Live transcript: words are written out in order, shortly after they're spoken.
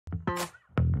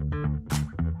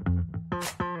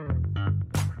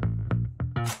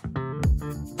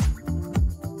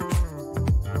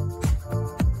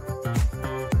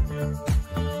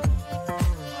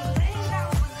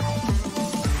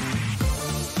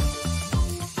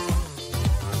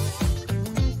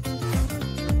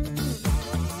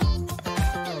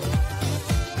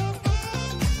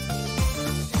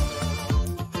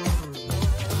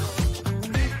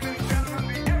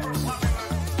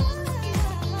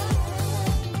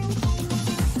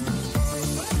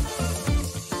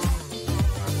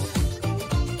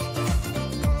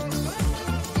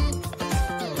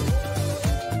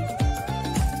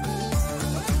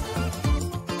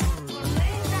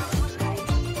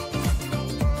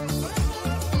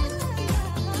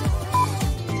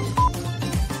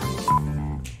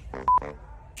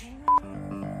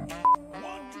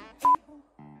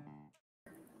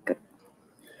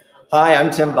Hi,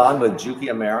 I'm Tim Bond with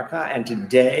Juki America, and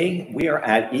today we are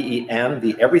at EEM,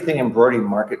 the Everything Embroidery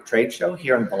Market Trade Show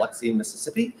here in Biloxi,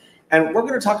 Mississippi. And we're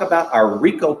going to talk about our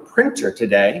Ricoh printer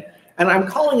today. And I'm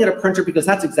calling it a printer because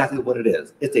that's exactly what it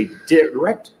is. It's a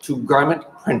direct-to-garment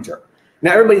printer.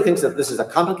 Now, everybody thinks that this is a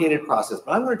complicated process,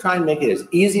 but I'm going to try and make it as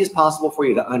easy as possible for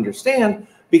you to understand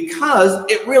because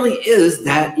it really is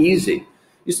that easy.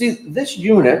 You see, this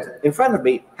unit in front of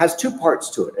me has two parts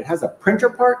to it. It has a printer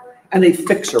part and a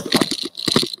fixer part.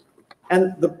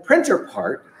 And the printer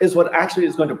part is what actually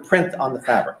is going to print on the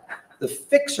fabric. The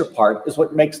fixer part is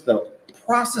what makes the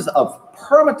process of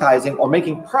permatizing or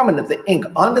making permanent the ink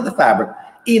onto the fabric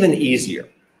even easier.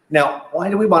 Now, why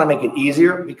do we want to make it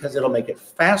easier? Because it'll make it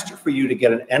faster for you to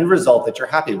get an end result that you're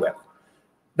happy with.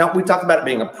 Now, we talked about it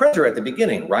being a printer at the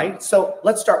beginning, right? So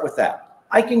let's start with that.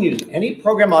 I can use any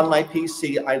program on my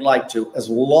PC I'd like to, as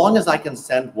long as I can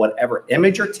send whatever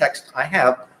image or text I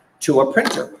have to a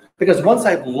printer. Because once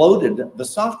I've loaded the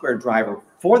software driver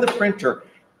for the printer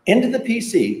into the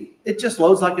PC, it just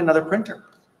loads like another printer.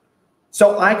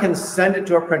 So I can send it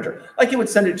to a printer, like you would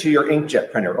send it to your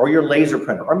inkjet printer or your laser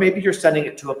printer, or maybe you're sending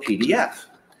it to a PDF.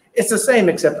 It's the same,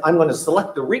 except I'm going to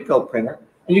select the Ricoh printer,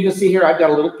 and you can see here I've got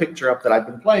a little picture up that I've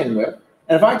been playing with.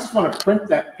 And if I just want to print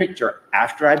that picture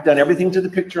after I've done everything to the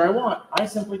picture I want, I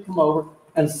simply come over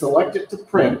and select it to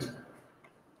print.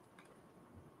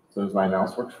 So as my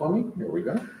mouse works for me, here we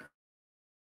go.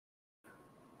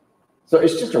 So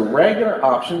it's just a regular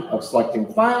option of selecting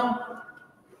File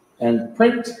and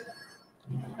Print,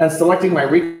 and selecting my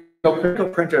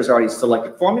Ricoh printer is already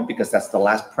selected for me because that's the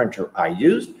last printer I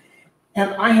used.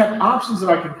 And I have options that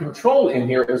I can control in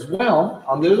here as well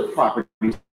on the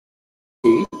properties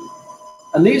key.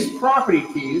 And these property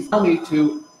keys allow me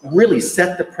to really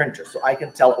set the printer, so I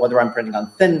can tell it whether I'm printing on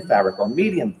thin fabric or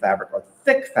medium fabric or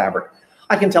thick fabric.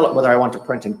 I can tell it whether I want to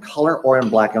print in color or in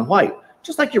black and white.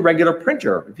 Just like your regular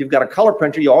printer. If you've got a color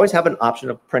printer, you always have an option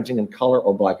of printing in color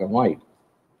or black and white.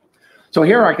 So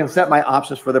here I can set my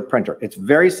options for the printer. It's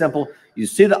very simple. You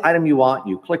see the item you want,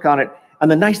 you click on it,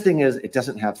 and the nice thing is it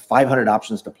doesn't have 500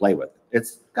 options to play with.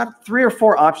 It's got 3 or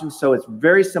 4 options, so it's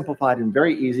very simplified and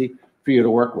very easy for you to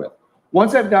work with.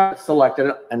 Once I've got it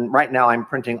selected, and right now I'm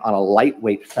printing on a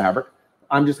lightweight fabric,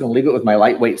 I'm just going to leave it with my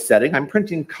lightweight setting. I'm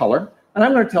printing color, and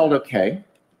I'm going to tell it OK.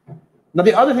 Now,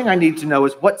 the other thing I need to know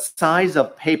is what size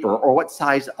of paper or what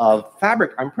size of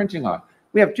fabric I'm printing on.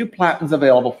 We have 2 platens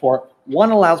available for it.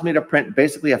 One allows me to print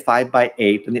basically a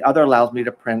 5x8, and the other allows me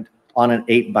to print on an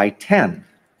 8x10.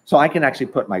 So I can actually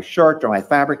put my shirt or my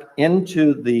fabric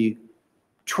into the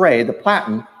tray, the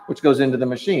platen, which goes into the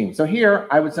machine. So here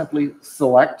I would simply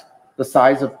select the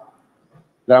size of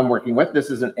that I'm working with. This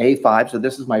is an A5, so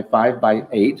this is my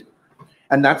 5x8,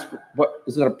 and that's what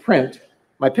is going to print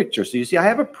my picture. So you see I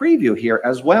have a preview here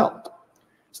as well.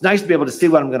 It's nice to be able to see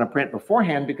what I'm going to print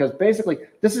beforehand because basically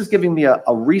this is giving me a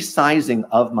resizing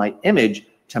of my image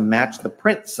to match the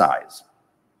print size.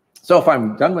 So if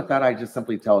I'm done with that, I just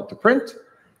simply tell it to print,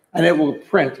 and it will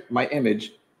print my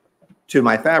image to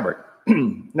my fabric.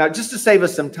 Now, just to save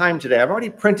us some time today, I've already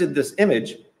printed this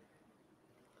image.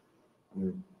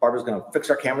 Barbara's going to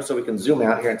fix our camera so we can zoom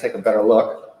out here and take a better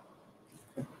look.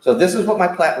 So this is what my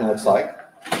platen looks like.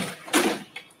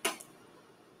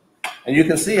 And you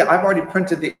can see I've already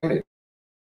printed the image.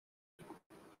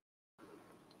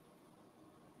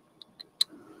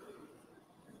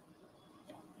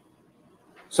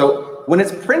 So when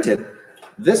it's printed,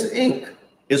 this ink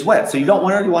is wet. So you don't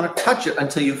really want to touch it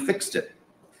until you've fixed it.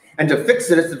 And to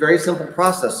fix it, it's a very simple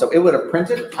process. So it would have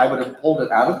printed, I would have pulled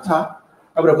it out of the top.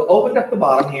 I would have opened up the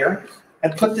bottom here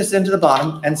and put this into the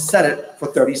bottom and set it for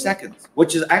 30 seconds,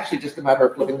 which is actually just a matter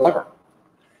of flipping the lever.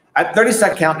 At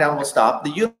 30-second countdown will stop. The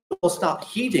unit will stop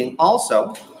heating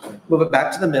also. Move it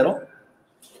back to the middle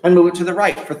and move it to the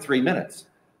right for 3 minutes.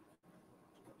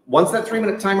 Once that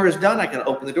 3-minute timer is done, I can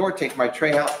open the door, take my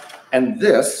tray out, and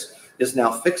this is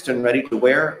now fixed and ready to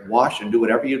wear, wash, and do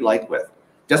whatever you'd like with.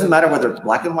 Doesn't matter whether it's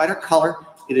black and white or color.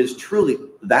 It is truly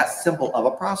that simple of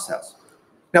a process.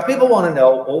 Now, people want to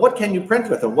know, well, what can you print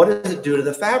with and what does it do to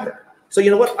the fabric? So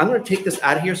you know what? I'm going to take this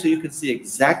out of here so you can see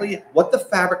exactly what the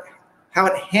fabric, how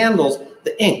it handles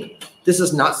the ink. This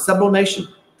is not sublimation.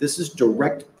 This is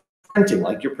direct printing,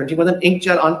 like you're printing with an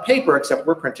inkjet on paper, except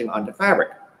we're printing onto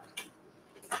fabric.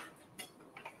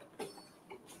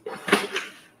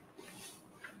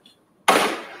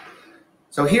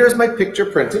 So here's my picture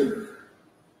printed. I'm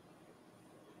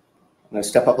going to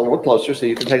step up a little closer so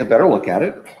you can take a better look at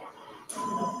it.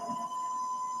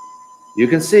 You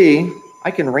can see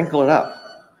I can wrinkle it up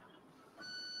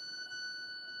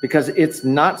because it's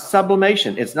not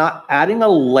sublimation. It's not adding a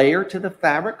layer to the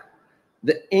fabric.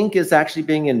 the ink is actually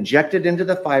being injected into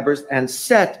the fibers and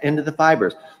set into the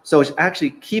fibers. So it's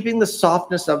actually keeping the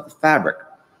softness of the fabric.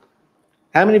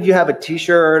 How many of you have a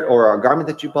t-shirt or a garment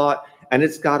that you bought and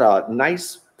it's got a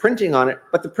nice printing on it,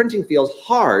 but the printing feels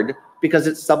hard because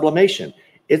it's sublimation?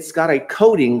 It's got a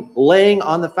coating laying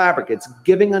on the fabric. It's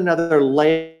giving another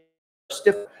layer of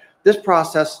stiffness. This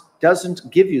process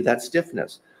doesn't give you that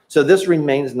stiffness. So this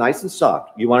remains nice and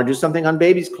soft. You want to do something on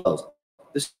baby's clothes.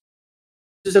 This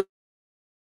is a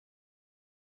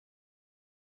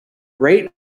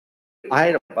great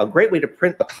item, a great way to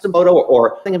print a custom photo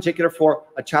or something in particular for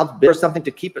a child's bib or something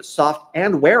to keep it soft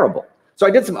and wearable. So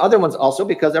I did some other ones also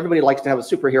because everybody likes to have a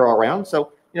superhero around.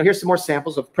 So, here's some more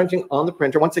samples of printing on the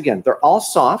printer. Once again, they're all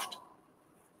soft.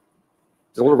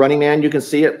 It's a little Running Man. You can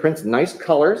see it prints nice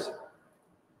colors.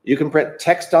 You can print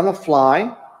text on the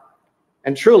fly.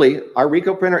 And truly, our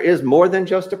Ricoh printer is more than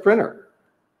just a printer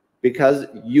because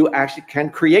you actually can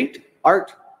create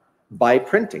art by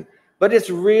printing. But it's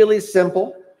really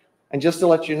simple. And just to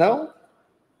let you know,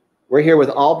 we're here with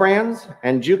All Brands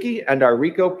and Juki and our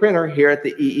Ricoh printer here at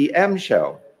the EEM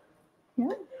show.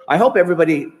 Yeah. I hope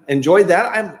everybody enjoyed that.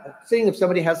 I'm seeing if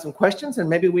somebody has some questions and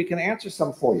maybe we can answer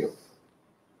some for you.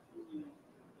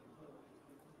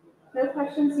 No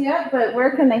questions yet, but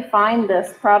where can they find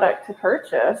this product to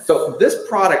purchase? So this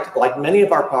product, like many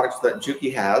of our products that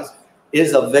Juki has,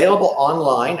 is available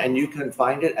online and you can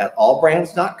find it at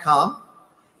allbrands.com.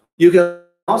 You can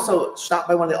also stop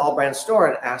by one of the All Brands store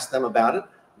and ask them about it.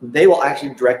 They will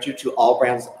actually direct you to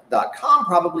allbrands.com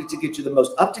probably to get you the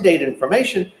most up-to-date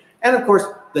information. And of course,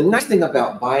 the nice thing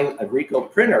about buying a Ricoh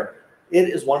printer, it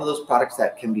is one of those products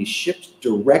that can be shipped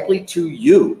directly to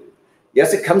you.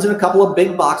 Yes, it comes in a couple of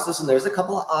big boxes and there's a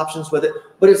couple of options with it,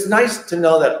 but it's nice to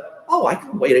know that, oh, I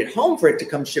can wait at home for it to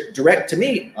come shipped direct to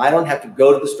me. I don't have to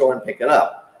go to the store and pick it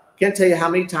up. Can't tell you how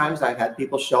many times I've had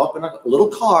people show up in a little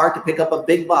car to pick up a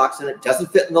big box and it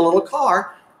doesn't fit in the little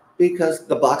car because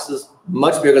the box is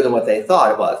much bigger than what they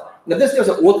thought it was. Now, this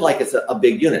doesn't look like it's a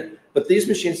big unit, but these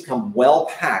machines come well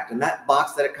packed and that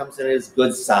box that it comes in is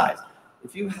good size.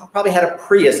 If you probably had a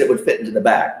Prius, it would fit into the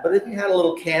back. But if you had a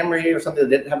little Camry or something that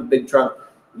didn't have a big trunk,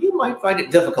 you might find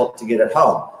it difficult to get it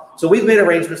home. So we've made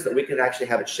arrangements that we can actually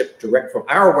have it shipped direct from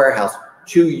our warehouse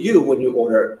to you when you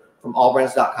order it from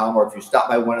allbrands.com or if you stop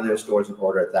by one of their stores and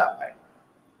order it that way.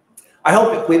 I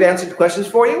hope we've answered the questions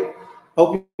for you.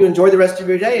 Hope you enjoy the rest of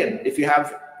your day. And if you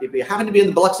happen to be in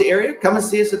the Biloxi area, come and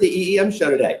see us at the EEM show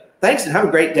today. Thanks and have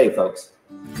a great day, folks.